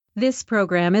This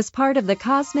program is part of the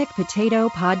Cosmic Potato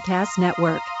Podcast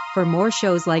Network. For more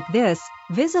shows like this,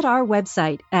 visit our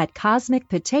website at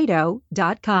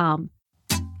cosmicpotato.com.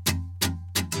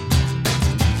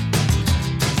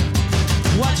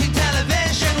 Watching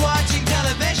television, watching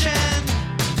television.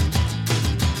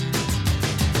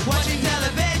 Watching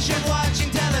television, watching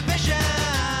television.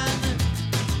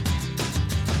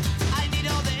 I need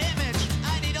all the image,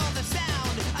 I need all the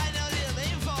sound. I know the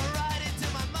info right into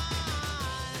my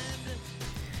mind.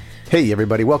 Hey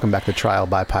everybody, welcome back to Trial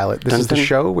by Pilot. This is the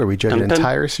show where we judge an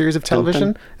entire series of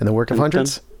television and the work of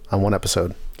hundreds on one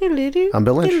episode. I'm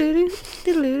Bill Lynch.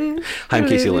 Hi, I'm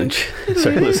Casey Lynch.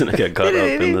 Sorry, listen, I got caught up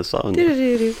in the song.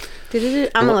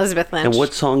 I'm Elizabeth Lynch. And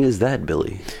what song is that,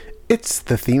 Billy? It's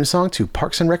the theme song to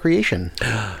Parks and Recreation.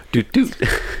 Doot doot.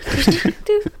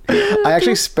 I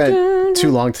actually spent too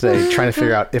long today trying to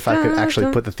figure out if I could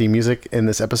actually put the theme music in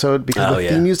this episode because the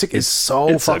theme music is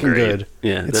so fucking good.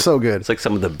 Yeah, it's so good. It's like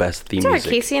some of the best theme Sorry, music.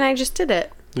 Casey and I just did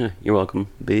it. Yeah, you're welcome.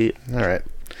 All right.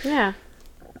 Yeah.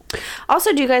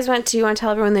 Also, do you guys want to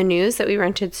tell everyone the news that we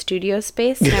rented studio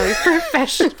space? Now we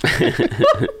professional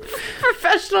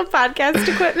podcast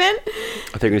equipment.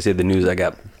 I think you're going to say the news I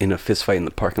got in a fist fight in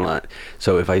the parking lot.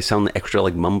 So if I sound extra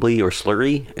like mumbly or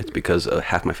slurry, it's because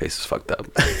half my face is fucked up.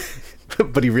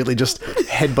 But he really just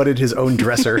headbutted his own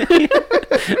dresser.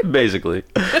 Basically.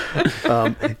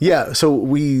 Yeah, so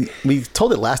we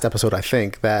told it last episode, I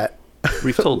think, that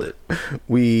We've told it.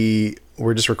 we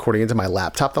were just recording into my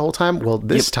laptop the whole time. Well,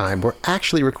 this time we're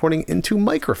actually recording into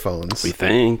microphones. We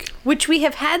think. Which we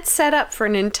have had set up for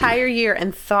an entire year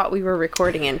and thought we were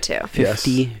recording into.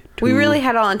 50. We really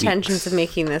had all intentions of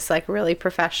making this like really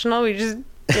professional. We just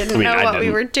didn't know what we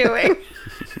were doing.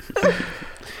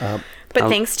 But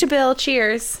thanks to Bill,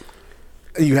 cheers.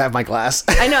 You have my glass.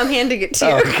 I know, I'm handing it to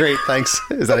you. Oh, great, thanks.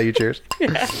 Is that how you cheers?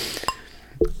 Yeah.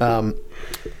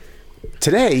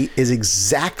 Today is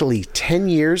exactly 10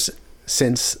 years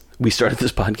since... We started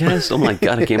this podcast? Oh my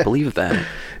God, I can't believe that.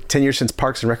 10 years since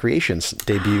Parks and Recreations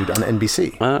debuted on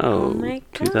NBC. Oh, my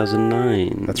God.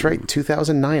 2009. That's right,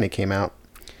 2009 it came out.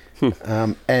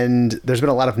 And there's been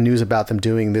a lot of news about them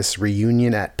doing this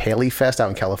reunion at Paley Fest out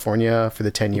in California for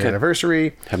the 10-year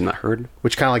anniversary. Have not heard.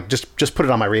 Which kind of like just put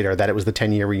it on my radar that it was the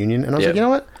 10-year reunion. And I was like, you know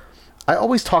what? I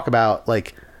always talk about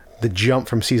like the jump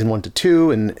from season 1 to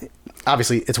 2, and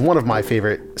obviously it's one of my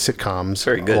favorite sitcoms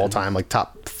of all time, like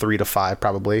top 3 to 5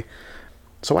 probably.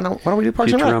 So why don't we do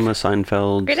Parks and Rec? Futurama,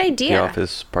 Seinfeld, Great idea. The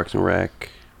Office, Parks and Rec.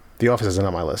 The Office isn't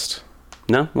on my list.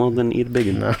 No? Well, then eat a big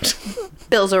one. No.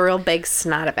 Bill's a real big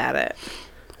snot about it.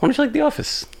 Why don't you like The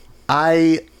Office?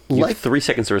 I You like have 3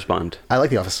 seconds to respond. I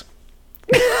like The Office.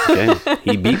 Okay.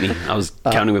 He beat me. I was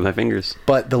counting with my fingers.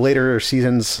 But the later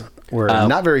seasons were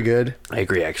not very good. I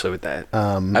agree actually with that.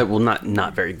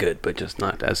 Not very good, but just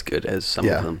not as good as some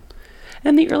of them.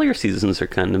 And the earlier seasons are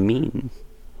kind of mean.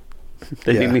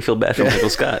 They make me feel bad for Michael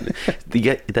Scott.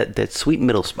 That sweet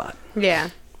middle spot. Yeah.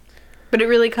 But it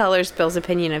really colors Bill's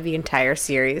opinion of the entire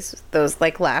series. Those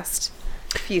like last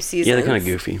few seasons. Yeah, they're kind of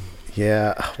goofy.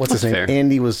 Yeah. What's his name? fair.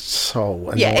 Andy was so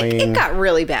annoying. Yeah, it got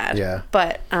really bad. Yeah.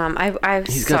 But I've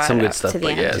He's got some good stuff, but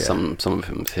end. some of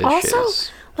him his Also,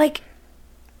 shits. like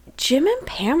Jim and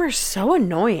Pam are so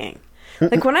annoying.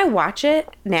 Like when I watch it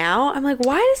now, I'm like,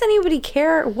 why does anybody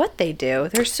care what they do?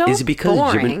 They're so Is it because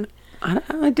boring.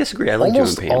 I disagree. I like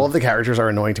Almost Jim and Pam. all of the characters are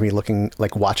annoying to me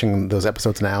watching those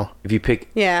episodes now. If you pick...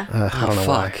 Yeah. I don't know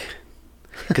why.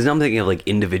 Because now I'm thinking of like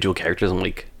individual characters. I'm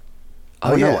like,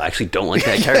 Oh, no, yeah. I actually don't like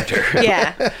that character.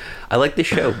 Yeah. I like the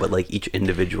show, but like each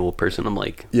individual person, I'm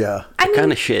like, Yeah.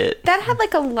 kind of shit. That had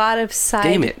like a lot of side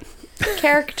Damn it.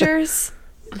 characters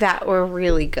that were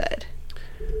really good.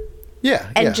 Yeah.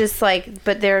 And yeah. just like,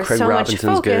 but there's Craig so Robinson's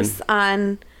much focus good.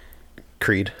 on...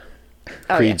 Creed.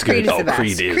 Oh, Creed's Creed good. is the best.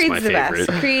 Creed is Creed's my the favorite.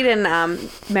 best. Creed and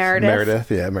Meredith.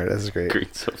 Meredith. Yeah, Meredith is great.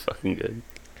 Creed's so fucking good.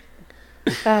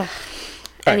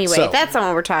 Anyway, so- that's not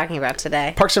what we're talking about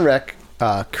today. Parks and Rec,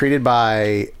 created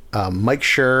by Mike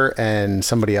Schur and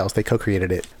somebody else. They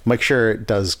co-created it. Mike Schur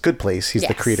does Good Place. He's the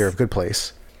Yes. creator of Good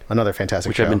Place. Another fantastic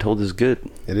Which show. I've been told is good,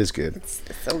 It is good. It's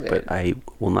so good. but I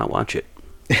will not watch it.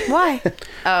 Why?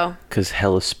 Oh, Because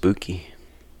hell is spooky.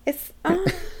 it's...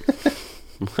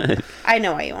 I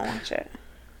know why you won't watch it.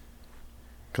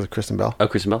 Because of Kristen Bell. Oh,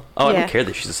 Kristen Bell? Oh, I Yeah. don't care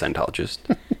that she's a Scientologist.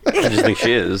 I just think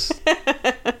she is.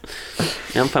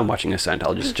 Yeah, I'm fine watching a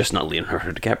Scientologist, just not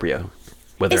Leonardo DiCaprio.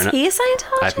 Whether Is or not, he a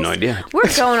Scientologist? I have no idea.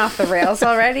 We're going off the rails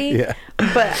already. Yeah.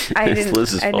 But I It's didn't...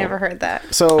 Liz's I fault. never heard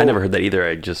that. So I never heard that either.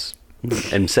 I just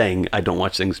am saying I don't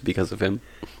watch things because of him.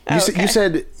 You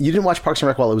said you didn't watch Parks and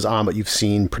Rec while it was on, but you've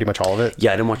seen pretty much all of it.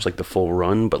 Yeah, I didn't watch like the full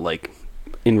run, but like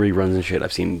in reruns and shit,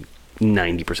 I've seen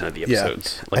 90% of the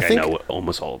episodes. Like, I know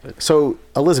almost all of it. So,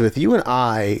 Elizabeth, you and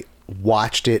I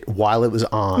watched it while it was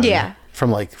on. Yeah.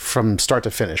 From start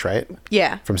to finish, right?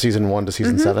 Yeah. From season 1 to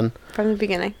season 7. From the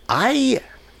beginning. I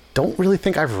don't really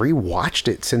think I've rewatched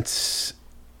it since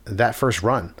that first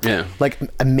run. Yeah. Like,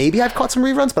 maybe I've caught some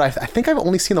reruns, but I think I've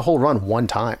only seen the whole run one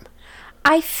time.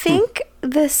 I think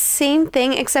the same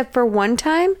thing, except for one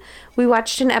time we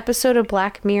watched an episode of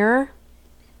Black Mirror,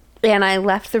 and I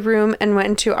left the room and went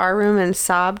into our room and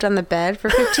sobbed on the bed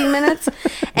for 15 minutes.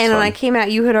 And when I came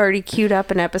out, you had already queued up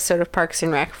an episode of Parks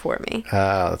and Rec for me.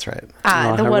 Oh, that's right.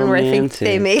 The one where I think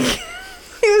they make...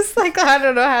 He was like, I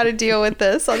don't know how to deal with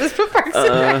this. I'll just put Parks and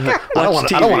Rec on.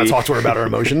 I don't want to talk to her about her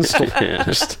emotions.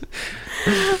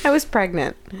 I was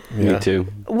pregnant. Me too.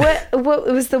 What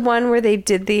was the one where they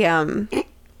did the... I'm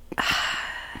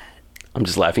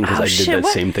just laughing because I did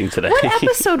that same thing today. What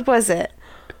episode was it?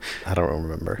 I don't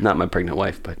remember. Not my pregnant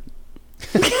wife, but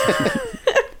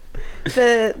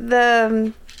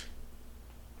the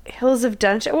Hills of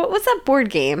Dunshire. What's that board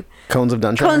game? Cones of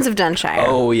Dunshire. Cones of Dunshire.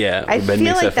 Oh yeah, I Ben feel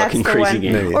makes like that that's fucking the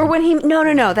crazy one. game. Or when he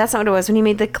no, that's not what it was. When he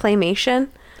made the claymation.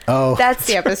 Oh, that's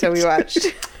the episode we watched.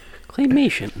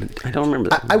 Claymation. I don't remember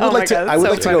that. I would like to. God, I would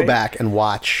so like to go back and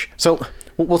watch. So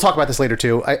we'll talk about this later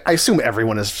too. I assume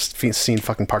everyone has seen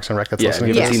fucking Parks and Rec that's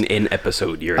listening if to you've this. seen an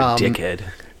episode, you're a dickhead.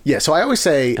 Yeah, so I always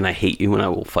say, and I hate you, and I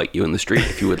will fight you in the street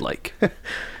if you would like.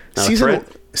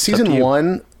 season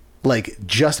 1, like,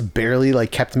 just barely like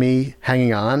kept me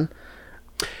hanging on.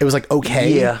 It was like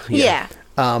okay, Yeah.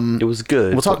 It was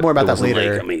good. We'll talk more about that wasn't,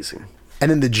 later. Like, amazing.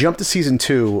 And then the jump to season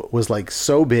 2 was like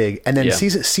so big, and then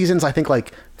seasons I think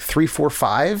like 3, 4,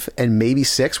 5, and maybe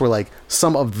 6 were like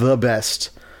some of the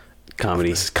best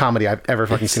comedy I've ever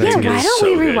fucking seen. Yeah, why don't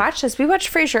we good. rewatch this? We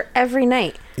watch Frasier every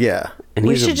night. Yeah. And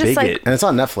We he's should a just, bigot. And it's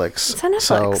on Netflix. It's on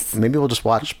Netflix. So maybe we'll just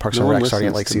watch Parks and Rec starting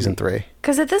at like season 3.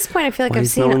 Because at this point, I feel like Why I've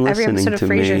is no seen one every episode of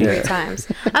listening to Frasier me? 3 times.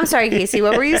 I'm sorry, Casey.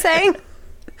 What were you saying?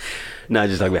 No, I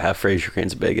just talking about how Frasier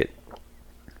Crane's a bigot.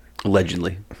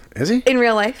 Allegedly. Is he? In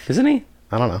real life? Isn't he?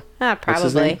 I don't know. What's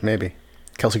his Probably. name? Maybe.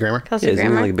 Kelsey Grammer? Kelsey Yeah, isn't he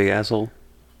Grammer? like a big asshole?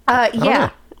 Yeah. know.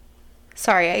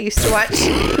 Sorry, I used to watch.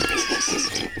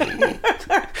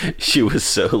 She was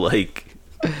so like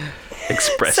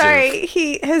expressive. Sorry,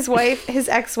 his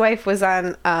ex-wife was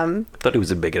on. I thought he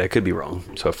was a bigot. I could be wrong.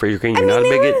 So Frasier Crane, you're I mean, not a they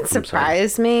bigot? wouldn't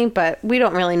surprise me, but we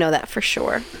don't really know that for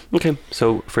sure. Okay,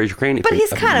 so Frasier Crane. if But you're he's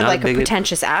kind of not like a bigot-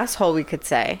 pretentious asshole, we could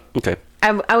say. Okay,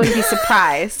 I wouldn't be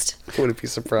surprised. Wouldn't be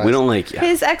surprised. we don't like. Yeah.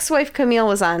 His ex-wife Camille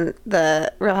was on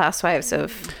the Real Housewives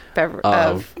of Beverly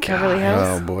Oh,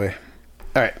 Hills. boy.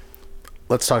 All right.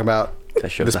 Let's talk about That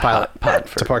show's this a pilot hot pot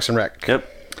for to Parks and Rec.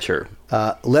 Yep, sure.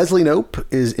 Leslie Knope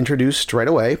is introduced right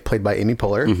away, played by Amy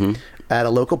Poehler, Mm-hmm. at a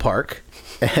local park.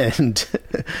 And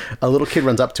a little kid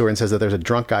runs up to her and says that there's a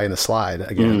drunk guy in the slide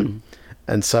again. Mm.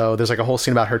 And so there's like a whole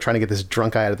scene about her trying to get this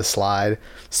drunk guy out of the slide.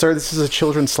 Sir, this is a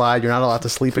children's slide. You're not allowed to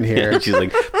sleep in here. She's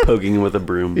like poking him with a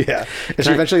broom. Yeah. And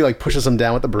she eventually like pushes him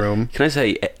down with the broom. Can I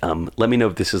say, let me know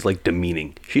if this is like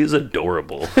demeaning. She is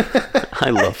adorable. I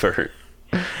love her.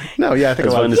 No, yeah, I think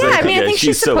That's a lot fun of to Yeah, say. I mean, I Yeah, think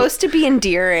she's so- supposed to be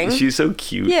endearing. She's so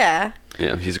cute. Yeah.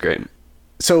 Yeah, she's great.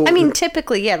 So I mean,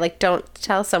 typically, yeah, like don't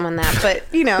tell someone that, but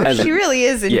you know, As she a- really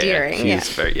is endearing. Yeah,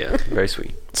 she's very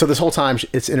sweet. So this whole time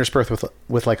it's interspersed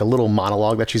with like a little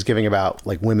monologue that she's giving about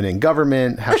like women in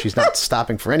government, how she's not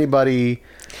stopping for anybody.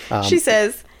 She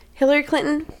says, Hillary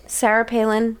Clinton, Sarah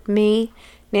Palin, me,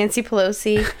 Nancy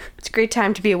Pelosi. It's a great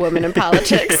time to be a woman in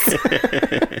politics.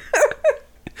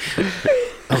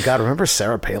 Oh God, remember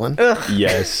Sarah Palin?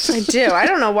 Yes. I do. I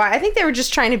don't know why. I think they were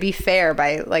just trying to be fair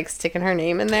by like sticking her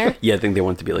name in there. Yeah, I think they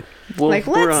want to be like, well, Like,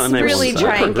 we're let's on really everyone's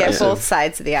try side. and get Progressive. both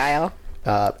sides of the aisle.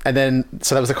 And then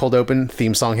so that was the cold open.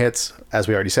 Theme song hits, as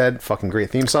we already said. Fucking great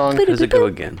theme song. How does it go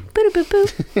again? Boo-doo-boo-boo.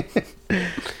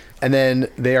 And then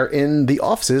they are in the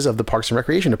offices of the Parks and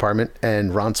Recreation Department,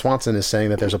 and Ron Swanson is saying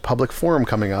that there's a public forum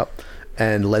coming up,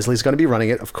 and Leslie's going to be running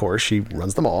it. Of course, she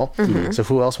runs them all. So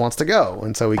who else wants to go?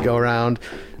 And so we go around.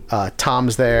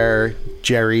 Tom's there,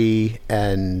 Jerry,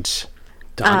 and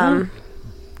Donna?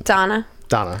 Donna.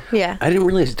 Donna. Yeah. I didn't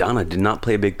realize Donna did not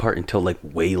play a big part until like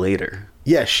way later.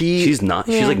 Yeah, She's not.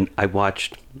 She's Yeah. like, I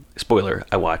watched spoiler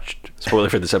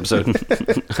for this episode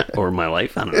or my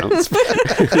life. I don't know.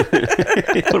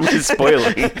 What am I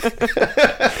spoiling?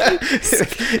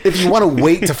 If you want to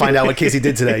wait to find out what Casey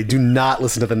did today, do not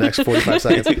listen to the next 45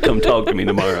 seconds. Come talk to me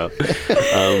tomorrow.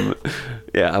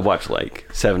 Yeah, I watched like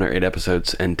 7 or 8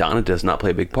 episodes, and Donna does not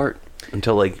play a big part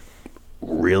until like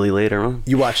really later on.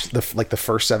 You watched the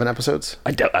first 7 episodes?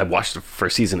 I watched the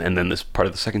first season and then this part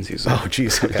of the second season. Oh,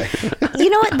 jeez. Okay. You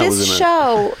know what? was This in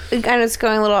show, and it's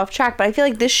going a little off track, but I feel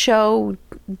like this show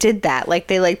did that. Like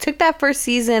they like took that first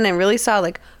season and really saw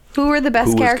like who were the best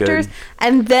Who was characters, good.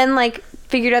 and then like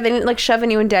figured out they didn't like shove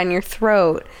anyone down your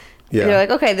throat. Yeah. They're like,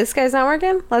 okay, this guy's not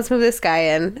working. Let's move this guy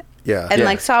in. Yeah. And Yeah.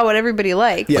 like saw what everybody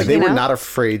liked. Yeah, like, they you were know? not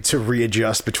afraid to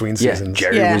readjust between Yeah, seasons.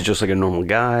 Jerry Yeah. was just like a normal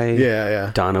guy. Yeah,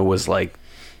 yeah. Donna was like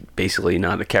basically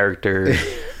not a character.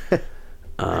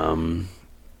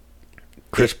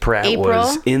 Chris Pratt April?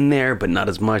 was in there, but not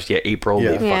as much. Yeah, April,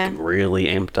 Yeah. they Yeah. fucking really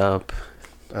amped up.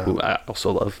 Who I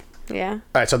also love. Yeah. All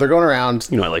right, so they're going around.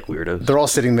 You know, I like weirdos. They're all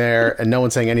sitting there, and no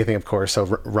one's saying anything, of course. So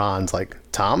Ron's like,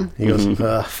 Tom? He goes,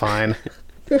 fine.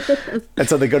 And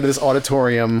so they go to this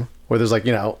auditorium where there's like,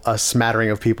 you know, a smattering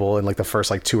of people in like the first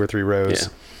like 2 or 3 rows. Yeah.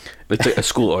 It's like a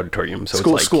school auditorium. So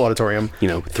School, it's like, school auditorium. you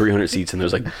know, 300 seats and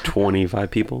there's like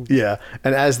 25 people. Yeah.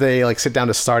 And as they like sit down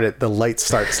to start it, the lights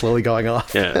start slowly going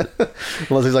off. Yeah.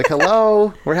 Leslie's like,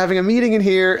 hello, we're having a meeting in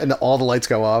here. And all the lights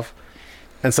go off.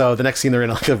 And so the next scene, they're in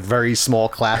like a very small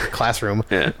classroom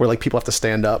Yeah. where like people have to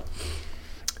stand up.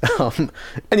 And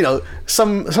you know,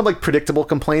 some like predictable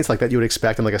complaints like that you would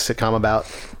expect in like a sitcom about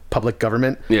public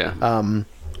government. Yeah.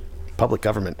 Public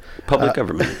government. Public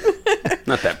government.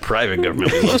 Not that private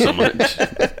government we love so much.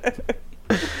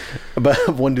 But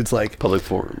one dude's like, Public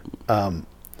forum.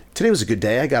 today was a good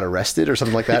day. I got arrested or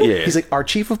something like that. Yeah. He's like, our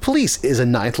chief of police is a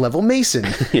 9th level Mason.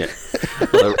 Yeah.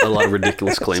 A lot of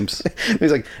ridiculous claims.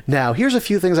 He's like, now here's a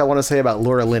few things I want to say about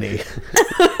Laura Linney.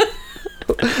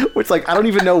 Which like, I don't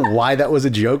even know why that was a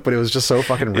joke, but it was just so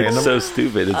fucking random. It's so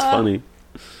stupid. It's funny.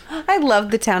 I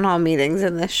love the town hall meetings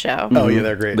in this show. Oh yeah,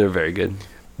 they're great. They're very good.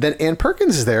 Then Ann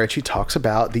Perkins is there and she talks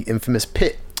about the infamous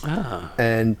pit.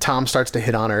 And Tom starts to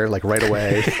hit on her like right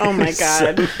away. Oh my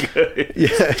god.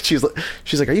 Yeah, she's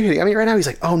like, are you hitting on me right now? He's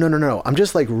like, oh no, I'm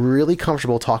just like really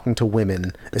comfortable talking to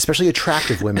women, especially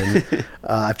attractive women.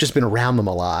 I've just been around them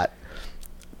a lot.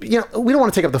 You know, we don't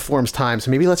want to take up the forum's time,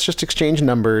 so maybe let's just exchange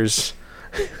numbers.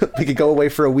 We could go away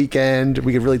for a weekend.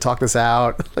 We could really talk this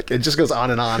out. Like it just goes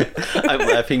on and on. I'm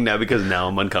laughing now because now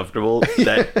I'm uncomfortable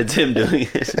that it's him doing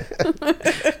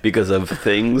it because of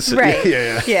things. Right.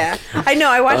 Yeah. I know.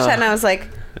 I watched that and I was like,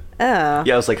 oh,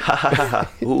 Yeah, I was like, ha ha ha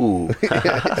ha. Ooh.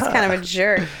 it's kind of a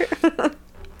jerk.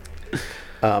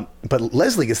 But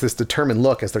Leslie gets this determined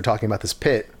look as they're talking about this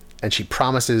pit, and she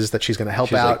promises that she's going to help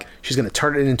She's out. like- She's going to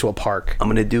turn it into a park. I'm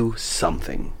gonna do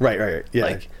something. Right. Yeah.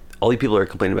 Like all you people are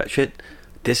complaining about shit.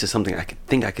 This is something I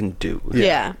think I can do.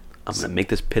 Yeah. I'm gonna make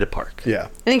this pit a park. yeah. I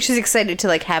think she's excited to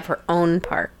like have her own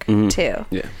park too.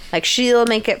 Yeah. Like she'll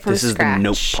make it from This is scratch. the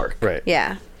Nope Park. Right.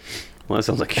 Yeah. Well, that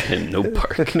sounds like a Nope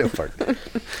Park. No park. The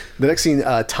next scene,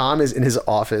 Tom is in his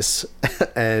office,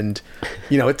 and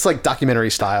you know it's like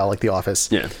documentary style, like The Office.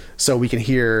 Yeah. So we can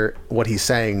hear what he's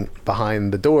saying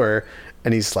behind the door,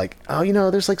 and he's like, "Oh, you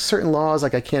know, there's like certain laws,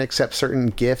 like I can't accept certain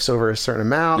gifts over a certain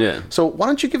amount. Yeah. So why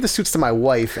don't you give the suits to my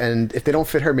wife, and if they don't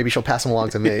fit her, maybe she'll pass them along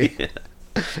to me."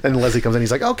 And Leslie comes in.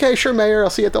 He's like, "Okay, sure, Mayor. I'll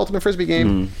see you at the Ultimate Frisbee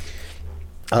game."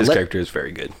 His let- character is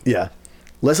very good. Yeah.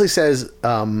 Leslie says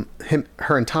her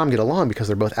and Tom get along because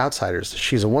they're both outsiders.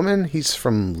 She's a woman. He's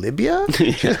from Libya.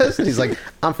 She says. And he's like,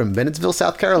 I'm from Bennettsville,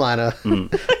 South Carolina.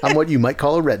 I'm what you might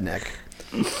call a redneck,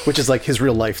 which is like his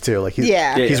real life too. Like he's,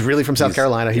 Yeah. Yeah, he's yeah. really from South He's-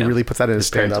 Carolina. He yeah. really puts that in his His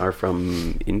parents stand are up.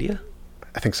 from India.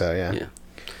 I think so. Yeah. Yeah.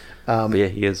 But yeah,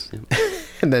 he is.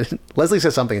 And then Leslie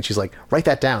says something, and she's like, "Write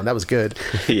that down. That was good."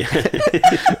 Yeah.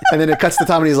 And then it cuts to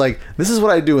Tom, and he's like, "This is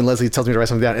what I do." And Leslie tells me to write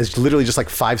something down. It's literally just like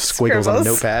 5 squiggles on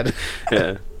a Scribbles. notepad.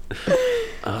 Yeah.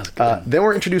 Oh, it's good. Then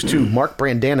we're introduced to Mark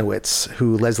Brandanowitz,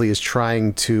 who Leslie is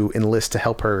trying to enlist to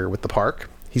help her with the park.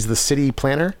 He's the city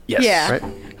planner. Yes. Yeah. Right?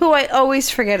 Who I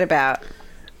always forget about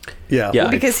Yeah. Yeah.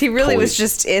 because he really totally- was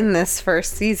just in this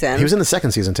first season. He was in the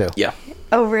second season too. Yeah.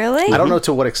 Oh, really? I don't know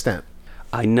to what extent.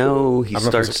 I know he don't know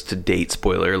if starts to date.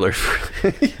 Spoiler alert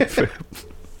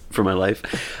for my life.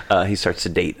 He starts to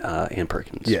date Ann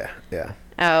Perkins. Yeah.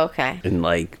 Oh, okay. In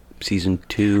like season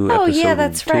 2. Oh, episode yeah,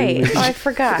 that's 2. right. Oh, I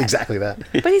forgot. Exactly that.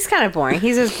 But he's kind of boring.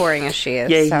 He's as boring as she is.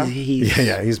 Yeah, so. he's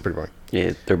Yeah, he's pretty boring.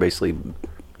 yeah. They're basically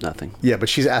nothing. Yeah, but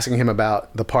she's asking him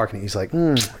about the park, and he's like,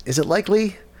 "Is it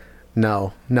likely?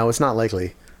 No, it's not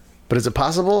likely. But is it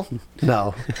possible?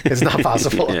 No, it's not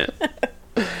possible." Yeah.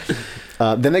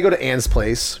 Then they go to Anne's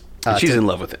place. She's in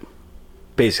love with him,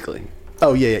 basically.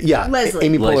 Oh yeah. Leslie.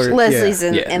 Amy Poehler. Leslie's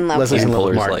yeah. in love Leslie's with in him. love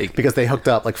with Poehler's Mark like- because they hooked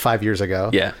up like 5 years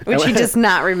ago. Yeah. Which he does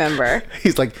not remember.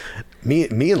 He's like, me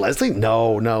and Leslie?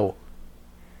 No.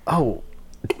 Oh,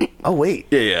 wait.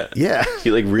 Yeah. Yeah.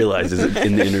 He like realizes it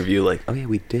in the interview, like, oh yeah,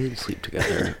 we did sleep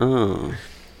together. Oh.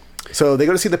 So they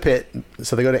go to see the pit.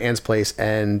 So they go to Anne's place,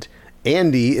 and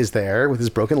Andy is there with his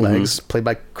broken legs, played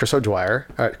by Chris O'Dwyer.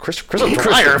 Chris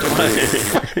O'Dwyer.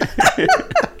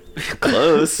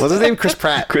 Close. What's his name? Chris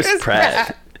Pratt. Chris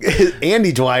Pratt.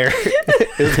 Andy Dwyer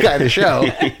is the guy in the show.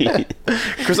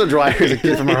 Crystal Dwyer is a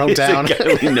kid from our hometown. He's a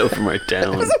guy we know from our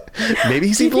town. Maybe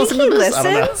he's Do you even think listening to he this. I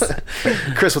don't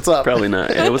know. Chris, what's up? Probably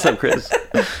not. Yeah, what's up, Chris?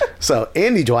 So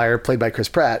Andy Dwyer, played by Chris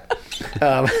Pratt,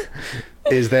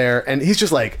 is there, and he's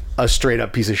just like a straight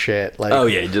up piece of shit. Like, Oh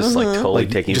yeah, just like totally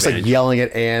taking just like advantage. yelling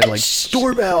at Anne, like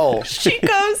doorbell. She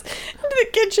goes into the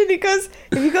kitchen. He goes,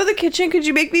 if you go to the kitchen, could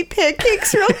you make me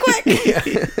pancakes real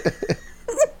quick?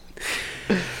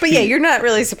 But yeah, you're not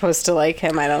really supposed to like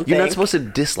him, I don't You're think. not supposed to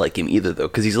dislike him either, though,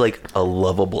 because he's like a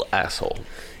lovable asshole.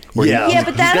 Yeah. Yeah,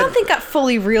 but that I don't think got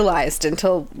fully realized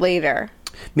until later.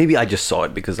 Maybe I just saw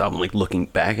it because I'm like looking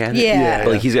back at it. Yeah.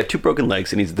 But like he's got 2 broken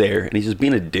legs and he's there and he's just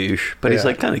being a douche, but he's Yeah.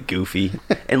 like kind of goofy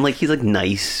and like he's like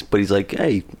nice, but he's like,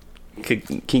 hey, can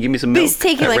you give me some milk? But he's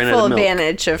taking I like ran out full of milk.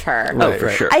 advantage of her. Oh, Right, for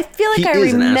right. sure. I feel like he I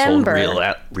is an asshole in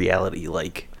remember. reality,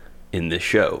 like in this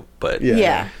show, but Yeah.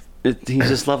 Yeah. he's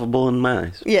just lovable in my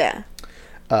eyes. Yeah.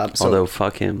 So Although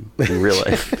fuck him in real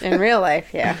life. In real life,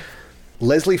 yeah.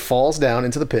 Leslie falls down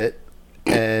into the pit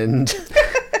and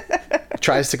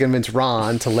tries to convince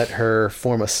Ron to let her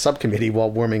form a subcommittee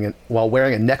while wearing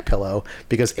a neck pillow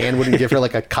because Anne wouldn't give her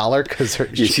like a collar because Yeah,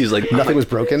 she's like nothing was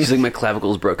broken. She's like, my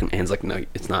clavicle is broken. Anne's like, no,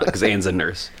 it's not, because Anne's a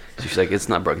nurse. So she's like, it's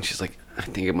not broken. She's like, I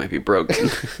think it might be broken.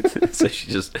 So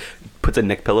she just puts a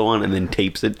neck pillow on and then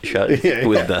tapes it shut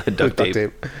with duct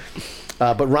tape.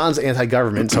 But Ron's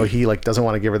anti-government, so he like doesn't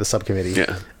want to give her the subcommittee.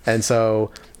 Yeah. And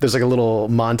so there's like a little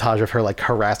montage of her like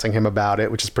harassing him about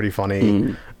it, which is pretty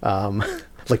funny.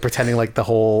 Like pretending like the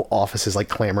whole office is like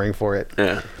clamoring for it.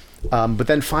 Yeah. But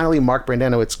then finally, Mark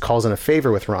Brandanowitz calls in a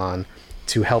favor with Ron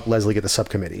to help Leslie get the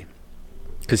subcommittee.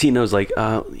 Because he knows, like,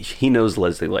 he knows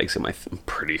Leslie likes him, I'm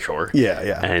pretty sure. Yeah,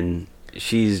 yeah. And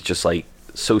she's just, like,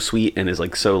 so sweet and is,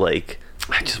 like, so, like,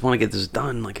 I just want to get this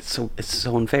done. Like, it's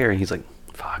so unfair. And he's like,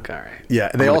 fuck, all right. Yeah,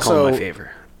 I'm they gonna call also in my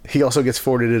favor. He also gets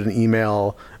forwarded an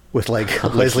email with like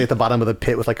Leslie at the bottom of the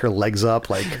pit with like her legs up,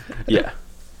 like Yeah.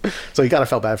 so he kind of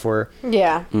felt bad for her.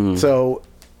 Yeah. So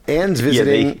Anne's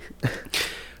visiting.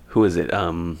 Who is it?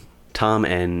 Tom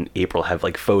and April have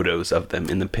like photos of them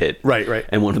in the pit. Right, right.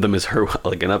 And one of them is her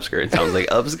like an upskirt. And Tom's like,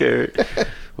 upskirt.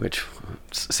 Which,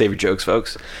 save your jokes,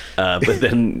 folks. But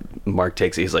then Mark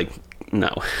takes it. He's like, no.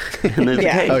 And then Yeah. like,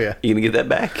 hey, Oh, yeah. you gonna get that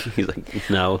back? He's like,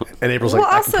 no. And April's like, Well,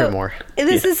 I can print also, more.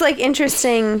 this is like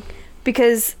interesting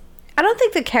because I don't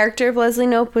think the character of Leslie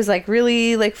Knope was like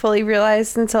really like fully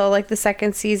realized until like the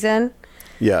second season.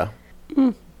 Yeah.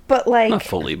 But like, Not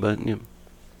fully, but yeah.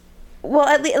 well,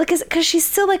 at least because she's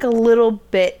still like a little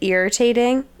bit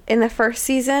irritating in the first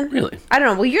season. Really? I don't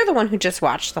know. Well, you're the one who just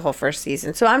watched the whole first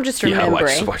season, so I'm just Yeah, I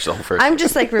remembering. watched the whole first. I'm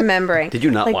just like remembering. Did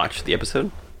you not Like, watch the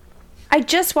episode? I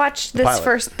just watched this Pilot. the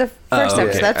first okay.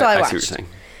 episode. That's all I I watched. see what you're saying.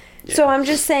 Yeah. So I'm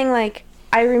just saying, like,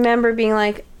 I remember being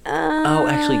like, Oh,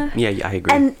 actually, yeah, I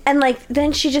agree. and like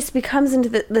then she just becomes into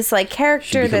this like she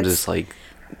character becomes that's just like,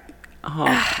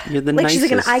 oh, you're the like nicest.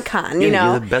 she's like an icon, you Yeah,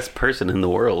 know? You're the best person in the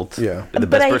world. Yeah. The But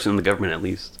best I- person in the government, at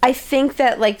least. I think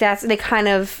that like they kind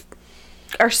of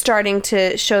are starting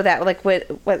to show that like what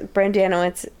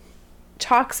Brandanowitz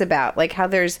talks about, like how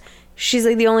she's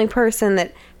like the only person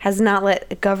that has not let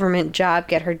a government job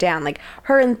get her down. Like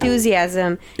her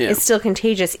enthusiasm Yeah. is still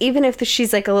contagious, even if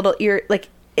she's like a little like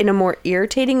in a more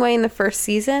irritating way in the first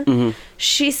season. Mm-hmm.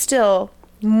 She's still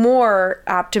more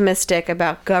optimistic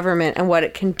about government and what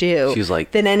it can do She's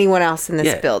like- than anyone else in this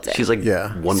Yeah, building. she's like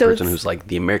Yeah. one So person it's- who's like,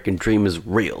 the American dream is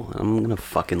real. I'm gonna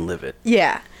fucking live it.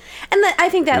 Yeah. And I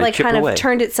think that And they like chip kind away. of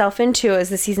turned itself into, as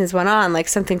the seasons went on, like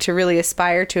something to really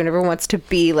aspire to, and everyone wants to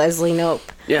be Leslie Knope.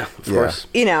 Yeah, of course.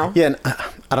 You know? Yeah, and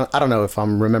I don't know if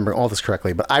I'm remembering all this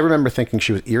correctly, but I remember thinking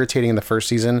she was irritating in the first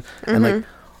season, and like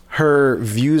her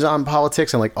views on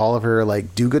politics and like all of her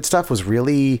like do good stuff was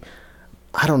really,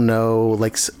 I don't know,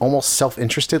 like almost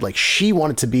self-interested. Like she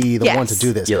wanted to be the one to Yes.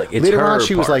 do this. Yeah, like, it's later on her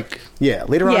she was part. like,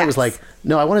 later on it was Yes. like,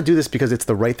 no, I want to do this because it's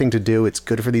the right thing to do. It's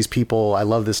good for these people. I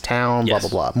love this town. Yes. Blah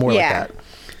blah blah. More Yeah. like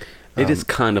that. It is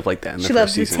kind of like that in the She first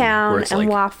loves the season, where town it's and like,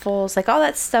 waffles. Like all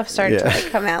that stuff started to Yeah. like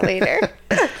come out later.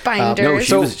 Binders.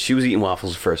 No, So- she was eating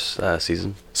waffles first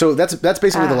season, So that's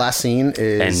basically the last scene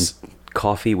and is.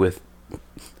 coffee with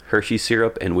Hershey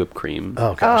syrup and whipped cream.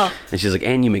 Oh gosh. And she's like,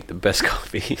 and you make the best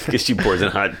coffee, because she pours in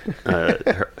hot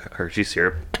Hershey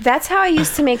syrup. That's how I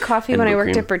used to make coffee And when I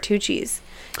whipped worked cream. at Bertucci's.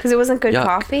 Because it wasn't good Yuck.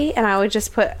 coffee, and I would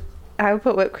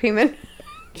put whipped cream in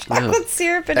chocolate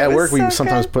syrup. And At it was work, we so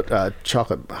sometimes good. put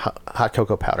chocolate hot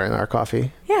cocoa powder in our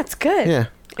coffee. Yeah, it's good. Yeah.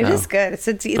 It is good. It's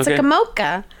Okay. like a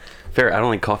mocha. Fair. I don't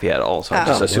like coffee at all, so I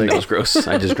just assumed that was gross.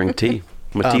 I just drink tea.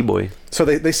 I'm a tea boy. So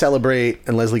they celebrate,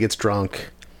 and Leslie gets drunk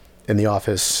in the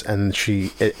office, and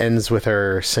it ends with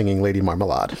her singing Lady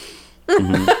Marmalade.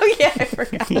 Oh yeah, I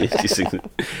forgot. she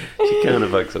kind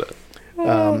of fucks it up.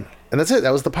 And that's it.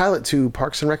 That was the pilot to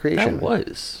Parks and Recreation. That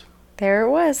was. There it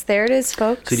was. There it is,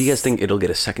 folks. So do you guys think it'll get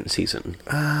a second season?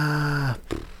 All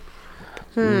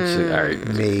right,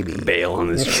 Maybe. bail on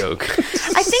this joke.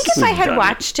 I think if I had Done.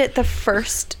 watched it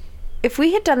if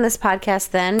we had done this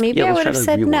podcast then, maybe Yeah, I let's would try have to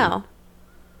said rewind. no.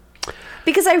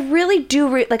 Because I really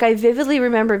do, I vividly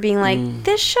remember being like,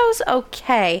 this show's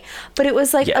okay. But it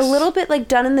was like Yes. a little bit like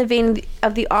done in the vein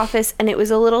of The Office, and it was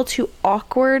a little too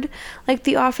awkward. Like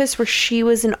The Office, where she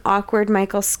was an awkward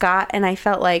Michael Scott, and I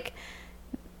felt like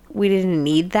we didn't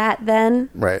need that then.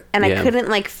 Right. And Yeah. I couldn't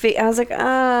I was like,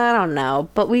 I don't know.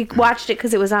 But we watched it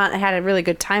because it had a really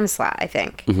good time slot, I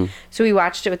think. Mm-hmm. So we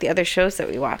watched it with the other shows that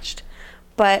we watched.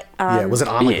 But Yeah, was it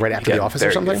on like Yeah, right you after The got Office or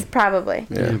very something? good. probably.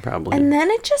 Yeah, probably. And then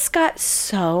it just got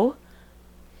so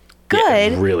Yeah,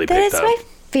 good it really that picked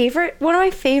it's up. one of my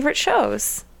favorite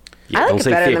shows. Yeah, I don't like it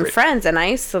say better than favorite. Friends, and I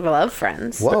used to love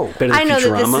Friends. Whoa. Better than I know that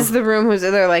Futurama? this is the room who's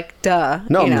they're like, duh.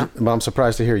 No, you know. but I'm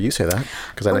surprised to hear you say that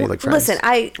because I know you like Friends. Listen,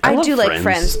 I love do like Friends.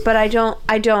 Friends, but I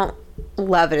don't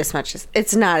love it as much as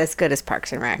it's not as good as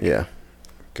Parks and Rec. Yeah.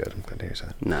 Good. I'm glad to hear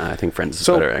that. Nah, I think Friends is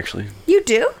So- better, actually. You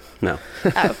do? No.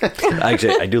 Oh.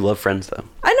 Actually, I do love Friends, though.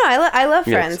 I know. I love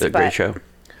Yeah, Friends, it's a but great show.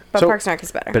 but So- Parks and Rec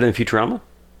is better. Better than Futurama?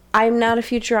 I'm not a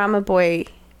Futurama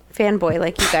fanboy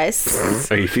like you guys.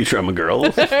 Are you a Futurama girl?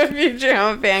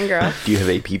 Futurama fangirl. Do you have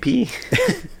APP?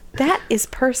 That is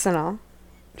personal.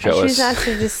 Show I choose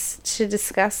us. not to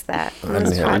discuss that on didn't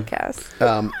this hear that.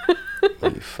 podcast.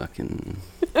 You fucking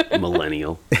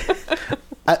millennial.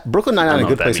 Brooklyn I Nine-Nine don't and know Good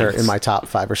what that Place are means. in my top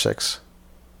 5 or 6.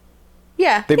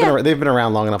 Yeah. They've yeah. been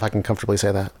around long enough I can comfortably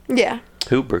say that. Yeah.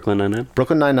 Who? Brooklyn Nine-Nine?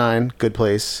 Brooklyn Nine-Nine, Good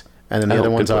Place, and then the Oh, other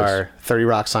Good ones Place. are 30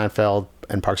 Rock, Seinfeld,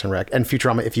 and Parks and Rec. And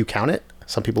Futurama, if you count it.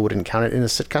 Some people wouldn't count it in a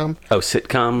sitcom. Oh,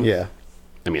 sitcom? Yeah.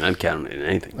 I mean, I'd count it in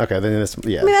anything. Okay, then it's,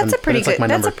 yeah. I mean, that's then- a pretty then it's like good- my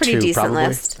that's a number pretty 2 decent probably,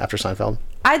 list. after Seinfeld.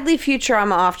 I'd leave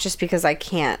Futurama off just because I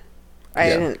can't. I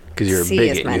Yeah, didn't Because you're a see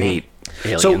bigot as and you many.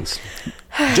 hate aliens.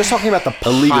 Just talking about the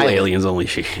Illegal pilot, aliens only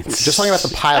shades. Just talking about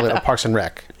the pilot of Parks and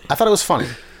Rec. I thought it was funny.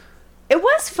 It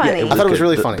was funny. I thought it was good.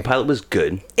 really The- funny. The pilot was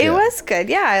good. It Yeah. was good.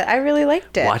 Yeah, I really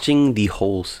liked it. Watching the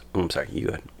whole... I'm sorry, you go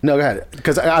ahead. No, go ahead.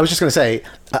 Because I was just going to say,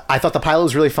 I thought the pilot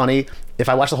was really funny. If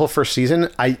I watched the whole first season,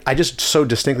 I just so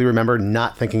distinctly remember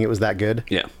not thinking it was that good.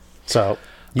 Yeah. So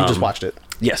you just watched it.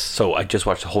 Yes, so I just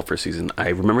watched the whole first season. I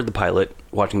remembered the pilot,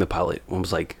 watching the pilot, and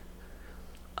was like,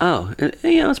 oh,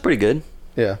 yeah, that's pretty good.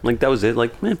 Yeah. Like, that was it.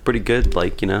 Like, pretty good.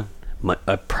 Like, you know,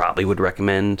 I probably would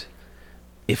recommend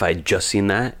if I'd just seen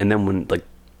that. And then when, like,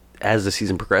 as the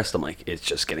season progressed, I'm like, it's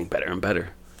just getting better and better.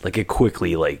 Like, it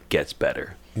quickly, like, gets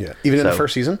better. Yeah. Even in the So-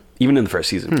 first season? Even in the first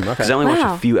season. okay. Because I only watched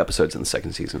Wow. a few episodes in the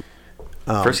second season.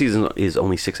 First season is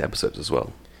only 6 episodes as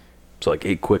well. So, like,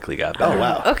 it quickly got better. Oh,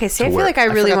 wow. Okay, see, I To feel work. like I I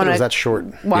really forgot that it want was to that short.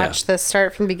 watch Yeah. the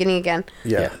start from the beginning again.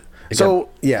 Yeah. Yeah. So,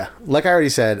 yeah, like I already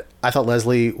said, I thought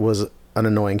Leslie was an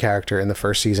annoying character in the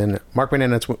first season. Mark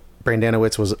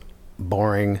Brandanowitz was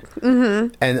boring.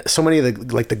 Mm-hmm. And so many of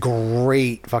the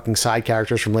great fucking side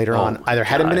characters from later on my either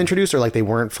hadn't been God. introduced or like they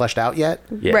weren't fleshed out yet.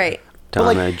 Yeah. Right.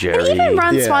 Donna, like- Jerry. And even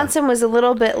Ron Yeah. Swanson was a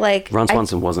little bit like Ron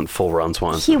Swanson wasn't full Ron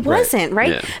Swanson. He wasn't, right?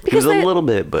 Yeah. He was a the- little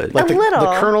bit, but Like the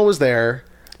little. Colonel was there.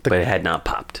 but it had not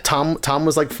popped. Tom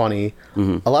was like funny.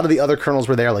 Mm-hmm. A lot of the other colonels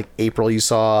were there, like April you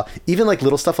saw. Even like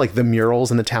little stuff like the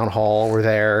murals in the town hall were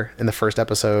there in the first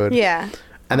episode. Yeah.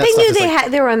 And that They stuff knew is, they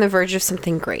like- they were on the verge of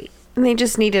something great. And they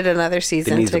just needed another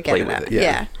season needed to to get play it with out. it, yeah.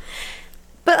 Yeah.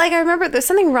 But like I remember there's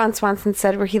something Ron Swanson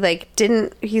said where he like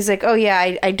he's like, oh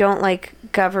yeah, I don't like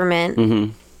government.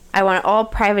 Mm-hmm. I want it all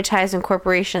privatized in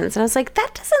corporations. And I was like,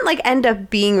 that doesn't like end up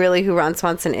being really who Ron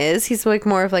Swanson is. He's like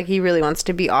more of like he really wants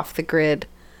to be off the grid.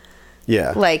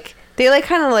 Yeah. Like they like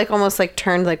kind of like almost like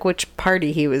turned like which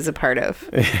party he was a part of.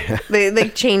 They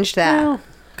changed that. Well,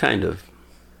 kind of.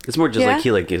 It's more just Yeah? like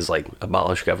he like is like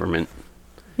abolish government,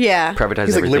 Yeah. privatize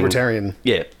He's like everything. libertarian.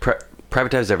 Yeah,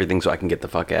 privatize everything so I can get the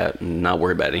fuck out and not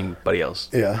worry about anybody else.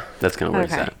 Yeah. That's kind of where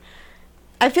Okay. it's at.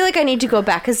 I feel like I need to go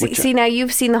back because Which- see now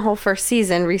you've seen the whole first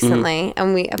season recently,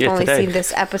 and we have Yeah, only today. seen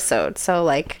this episode. So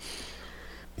like,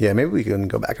 Yeah, maybe we can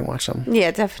go back and watch them. yeah,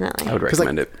 definitely. I would 'Cause, like,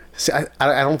 recommend it. See,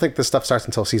 I don't think this stuff starts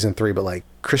until season 3, but like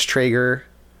Chris Traeger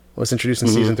was introduced in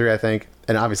season 3, I think,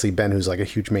 and obviously Ben, who's like a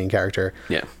huge main character.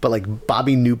 Yeah. But like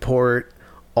Bobby Newport,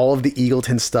 all of the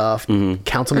Eagleton stuff,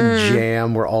 Councilman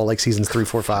Jam, were all like seasons 3,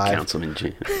 4, 5. Councilman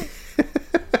G.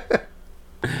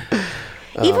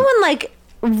 Even when like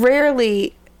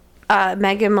rarely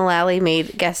Megan Mullally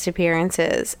made guest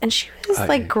appearances, and she was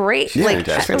like great. Yeah, like she's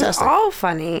it was fantastic. all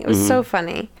funny. It was so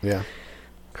funny. Yeah.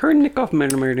 Her and Nick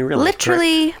Offerman are married in real life,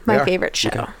 Literally They my are. favorite show.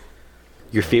 correct?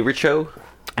 Your favorite show?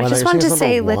 I Well, just now wanted to you're say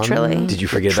saying number one. literally. Did you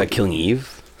forget about killing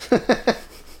Eve?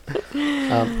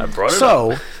 I brought it up.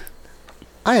 So,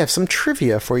 I have some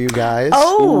trivia for you guys.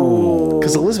 Oh.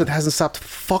 Because Elizabeth hasn't stopped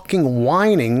fucking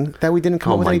whining that we didn't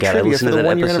come Oh up with my any god! I trivia listened for to the that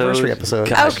 1 year anniversary episode.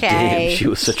 Gosh Okay. damn, she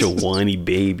was such a whiny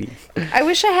baby. I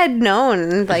wish I had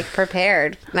known, like,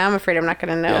 prepared. Now I'm afraid I'm not going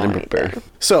to know. Yeah, I didn't anything. prepare.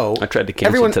 So I tried to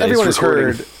cancel today's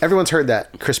everyone's heard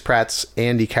that Chris Pratt's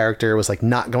Andy character was like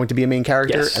not going to be a main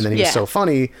character, Yes. and then he was Yeah. so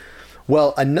funny.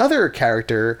 Well, another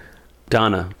character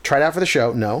Donna. tried out for the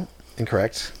show. No,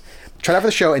 incorrect. Tried out for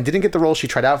the show and didn't get the role she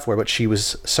tried out for, but she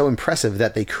was so impressive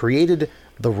that they created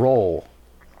the role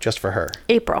just for her.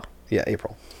 April. Yeah,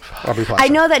 April. Aubrey I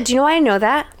Plaza. know that. Do you know why I know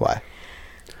that? Why. I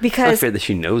Because fear that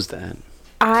she knows that.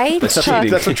 I That's took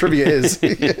what trivia is.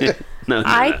 No,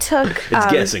 I took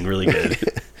It's guessing really good.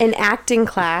 an acting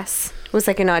class. It was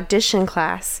like an audition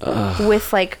class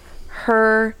with like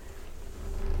her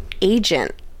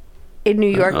agent in New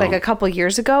York like a couple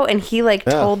years ago, and he like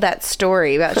told that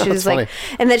story about she was That's like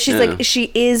funny. and that she's Yeah. like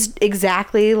she is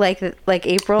exactly like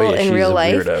April Oh, yeah, in she's real a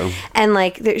life, weirdo. and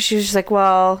like she was just like,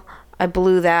 well, I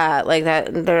blew that, like that.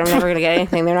 I'm never gonna get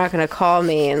anything. They're not gonna call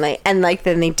me, and then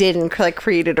they did and like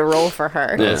created a role for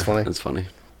her. Yeah, That's funny. That's funny.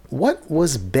 What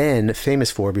was Ben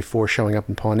famous for before showing up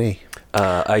in Pawnee?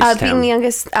 Ice Being Town. the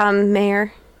youngest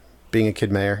mayor. Being a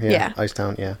kid mayor? Yeah.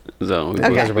 Icetown, yeah. So we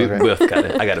Okay. we both got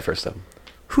it. I got it first though.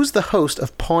 Who's the host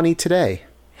of Pawnee Today?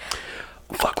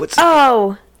 Fuck, what's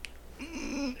Oh,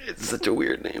 It's such a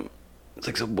weird name. It's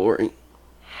like so boring.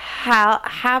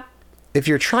 how If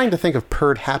you're trying to think of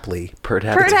Perd Hapley, Perd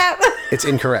Hapley. it's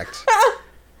incorrect.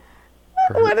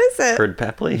 What is it? Perd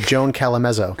Papley? Joan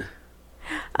Calamezzo.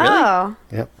 Oh,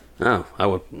 Yep. Oh, I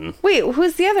would. wait,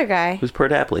 who's the other guy? Who's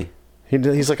Perd Hapley?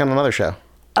 He's like on another show.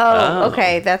 Oh,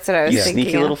 okay, that's what I was You thinking.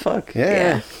 sneaky of. little fuck.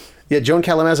 Yeah. Yeah, Joan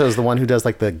Calamezzo is the one who does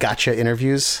like the gotcha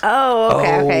interviews. Oh,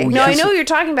 okay, Oh, okay. No, I yes. know what you're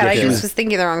talking about. Yeah, I she just was- was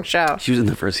thinking the wrong show. She was in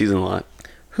the first season a lot.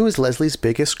 Who is Leslie's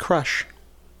biggest crush?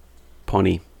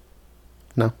 Pawnee.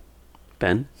 No.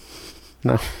 Ben?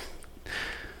 No.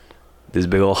 This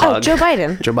big old Oh, hog. Joe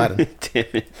Biden. Joe Biden. Damn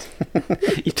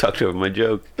it. You talked over my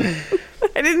joke.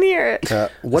 I didn't hear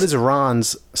it. What is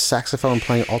Ron's saxophone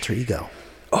playing alter ego?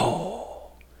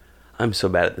 I'm so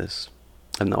bad at this.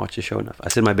 I've not watched the show enough. I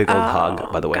said my big old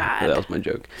hog, by the way. God. That was my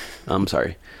joke. I'm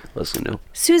sorry. Leslie, no.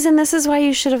 Susan, this is why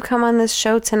you should have come on this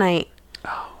show tonight.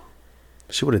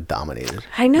 She would have dominated.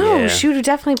 I know. Yeah. She would have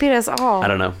definitely beat us all. I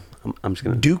don't know. I'm just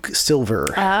going to... Duke Silver.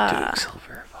 Duke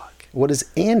Silver. Fuck. What is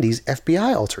Andy's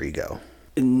FBI alter ego?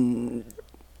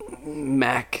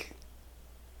 Mac.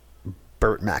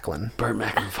 Burt Macklin. Burt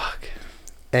Macklin. Fuck.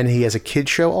 And he has a kid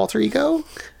show alter ego?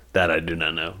 That I do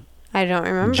not know. I don't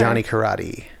remember. Johnny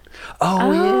Karate.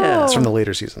 Oh, yeah. It's from the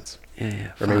later seasons.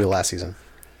 Yeah. Or maybe the last season.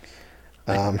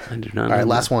 I do not know. All right,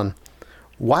 last one.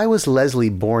 Why was Leslie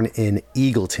born in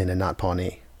Eagleton and not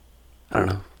Pawnee? I don't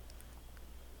know.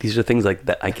 These are things like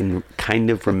that I can kind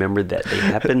of remember that they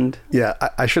happened. Yeah,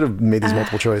 I should have made these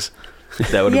multiple choice.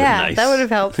 That would have Yeah, been nice. that would have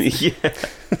helped.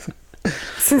 Yeah.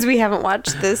 Since we haven't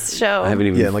watched this show. I haven't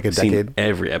even Yeah, like a seen decade.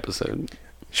 every episode.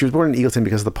 She was born in Eagleton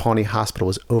because the Pawnee Hospital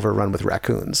was overrun with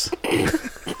raccoons.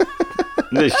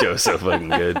 This show is so fucking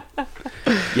good.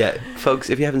 Yeah, folks,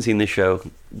 if you haven't seen this show,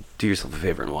 do yourself a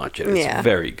favor and watch it. It's Yeah.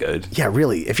 very good. Yeah,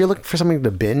 really. If you're looking for something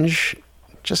to binge,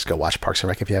 just go watch Parks and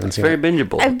Rec if you haven't seen Very it.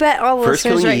 bingeable. I bet all First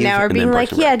listeners Killing right Eve now are and being then like,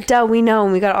 Parks and yeah, Rec. duh, we know,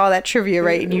 and we got all that trivia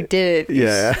right, and you did it. You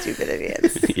Yeah. stupid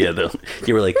idiots. Yeah,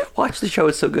 you were like, watch the show,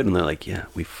 it's so good. And they're like, yeah,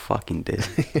 we fucking did.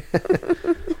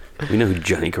 We know who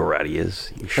Johnny Karate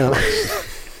is. You schmucks.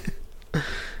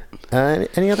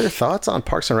 Any other thoughts on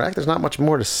Parks and Rec? There's not much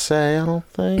more to say, I don't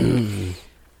think.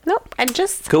 Nope, I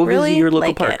just Go really visit your local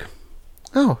like park. it.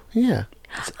 Oh, yeah.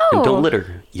 And Oh. don't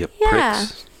litter, you Yeah.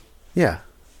 pricks. Yeah.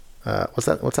 What's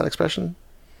that expression?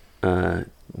 Uh,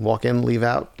 Walk in, leave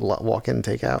out. Walk in,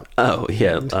 take out. oh,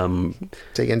 yeah.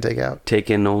 Take in, take out. Take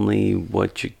in only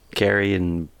what you carry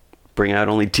and bring out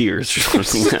only tears or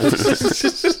something.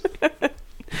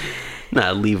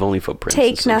 Nah, leave only footprints. and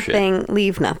Take some shit. nothing,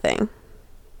 leave nothing.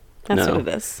 That's No. what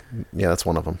it is. Yeah, that's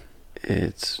one of them.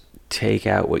 It's take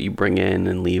out what you bring in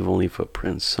and leave only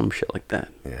footprints. Some shit like that.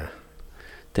 Yeah.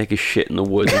 Take a shit in the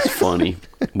woods. It's funny.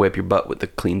 Wipe your butt with a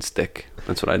clean stick.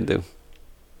 That's what I'd do.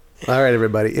 All right,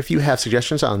 everybody. If you have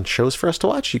suggestions on shows for us to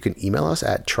watch, you can email us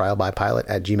at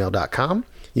trialbypilot@gmail.com.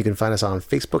 You can find us on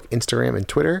Facebook, Instagram, and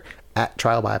Twitter at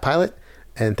trialbypilot.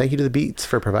 And thank you to the Beats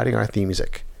for providing our theme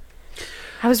music.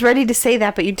 I was ready to say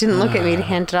that, but you didn't look at me to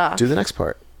hand it off. Do the next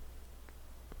part.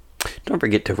 Don't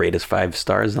forget to rate us 5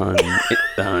 stars on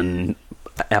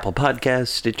Apple Podcasts,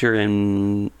 Stitcher,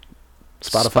 and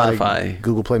Spotify,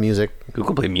 Google Play Music.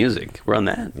 Google Play Music. We're on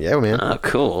that. Yeah, man. Oh,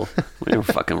 cool. We're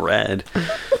fucking rad.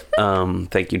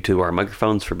 Thank you to our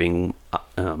microphones for being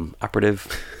operative.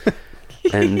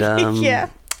 And Yeah.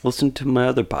 listen to my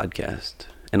other podcast.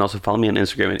 And also follow me on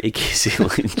Instagram at AKC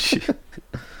Lynch.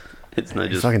 It's not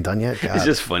just fucking done yet. God. It's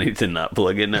just funny to not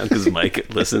plug it now because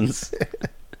Mike listens.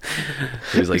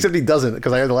 He's like, except he doesn't,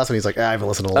 because I heard the last one. He's like, I haven't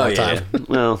listened in a long time.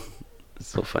 Well, it's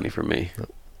so funny for me.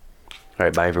 All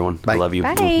right, bye everyone. Bye. I love you.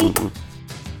 Bye.